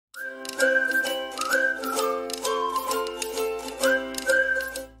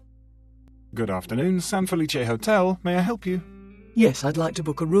Good afternoon, San Felice Hotel. May I help you? Yes, I'd like to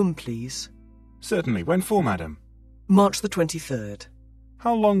book a room, please. Certainly. When for, madam? March the 23rd.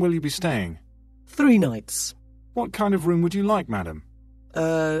 How long will you be staying? 3 nights. What kind of room would you like, madam?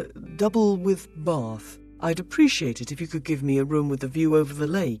 Double with bath. I'd appreciate it if you could give me a room with a view over the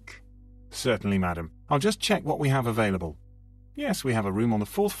lake. Certainly, madam. I'll just check what we have available. Yes, we have a room on the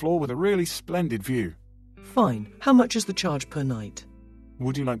 4th floor with a really splendid view. Fine. How much is the charge per night?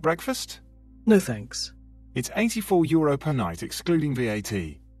 Would you like breakfast? No, thanks. It's €84 per night, excluding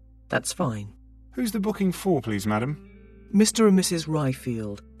VAT. That's fine. Who's the booking for, please, madam? Mr. and Mrs.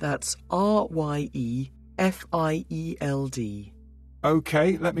 Ryfield. That's Ryefield.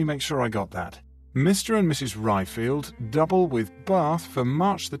 OK, let me make sure I got that. Mr. and Mrs. Ryfield, double with bath for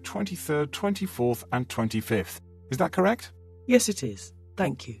March the 23rd, 24th and 25th. Is that correct? Yes, it is.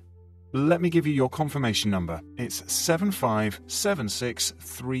 Thank you. Let me give you your confirmation number. It's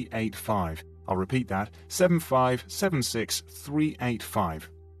 7576385. I'll repeat that, 7576385.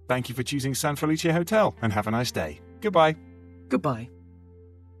 Thank you for choosing San Felice Hotel and have a nice day. Goodbye. Goodbye.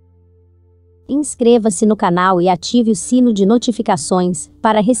 Inscreva-se no canal e ative o sino de notificações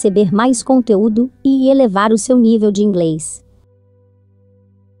para receber mais conteúdo e elevar o seu nível de inglês.